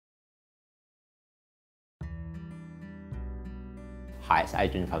Hi, it's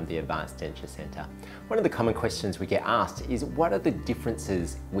Adrian from the Advanced Denture Centre. One of the common questions we get asked is what are the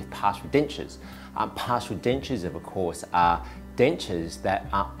differences with partial dentures? Partial dentures, of course, are dentures that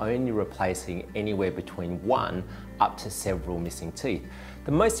are only replacing anywhere between one up to several missing teeth.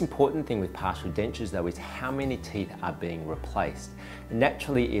 The most important thing with partial dentures though is how many teeth are being replaced.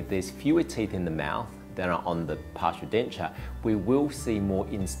 Naturally, if there's fewer teeth in the mouth than are on the partial denture, we will see more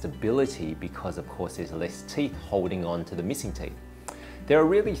instability because of course there's less teeth holding on to the missing teeth. There are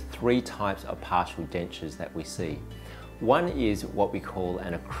really three types of partial dentures that we see. One is what we call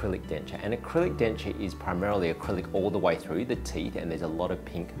an acrylic denture. An acrylic denture is primarily acrylic all the way through the teeth, and there's a lot of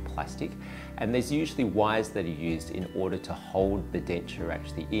pink plastic, and there's usually wires that are used in order to hold the denture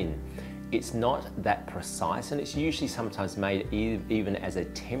actually in. It's not that precise, and it's usually sometimes made even as a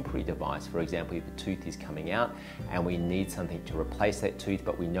temporary device. For example, if a tooth is coming out and we need something to replace that tooth,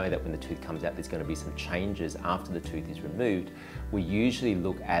 but we know that when the tooth comes out there's going to be some changes after the tooth is removed, we usually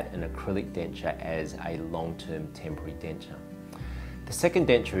look at an acrylic denture as a long-term temporary denture. The second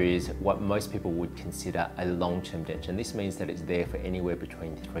denture is what most people would consider a long-term denture, and this means that it's there for anywhere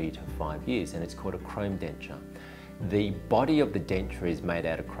between 3 to 5 years, and it's called a chrome denture. The body of the denture is made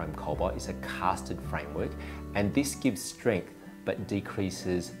out of chrome cobalt. It's a casted framework, and this gives strength but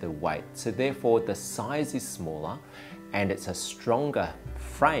decreases the weight. So therefore the size is smaller and it's a stronger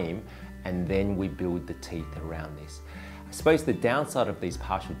frame, and then we build the teeth around this. I suppose the downside of these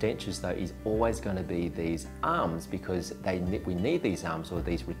partial dentures though is always going to be these arms, because we need these arms or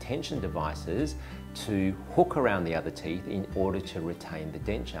these retention devices to hook around the other teeth in order to retain the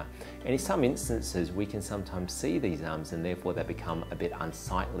denture. And in some instances we can sometimes see these arms, and therefore they become a bit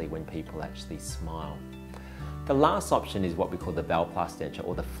unsightly when people actually smile. The last option is what we call the Valplast denture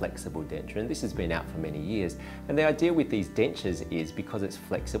or the flexible denture, and this has been out for many years. And the idea with these dentures is because it's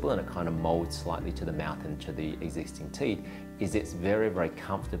flexible and it kind of molds slightly to the mouth and to the existing teeth, is it's very, very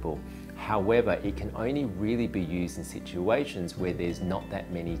comfortable. However, it can only really be used in situations where there's not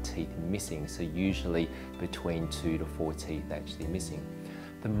that many teeth missing, so usually between 2 to 4 teeth actually missing.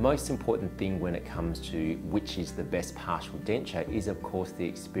 The most important thing when it comes to which is the best partial denture is of course the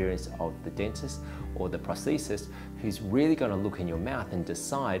experience of the dentist or the prosthesist, who's really going to look in your mouth and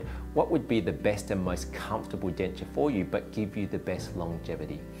decide what would be the best and most comfortable denture for you but give you the best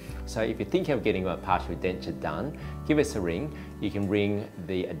longevity. So if you're thinking of getting a partial denture done, give us a ring. You can ring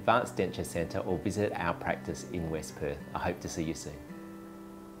the Advanced Denture Centre or visit our practice in West Perth. I hope to see you soon.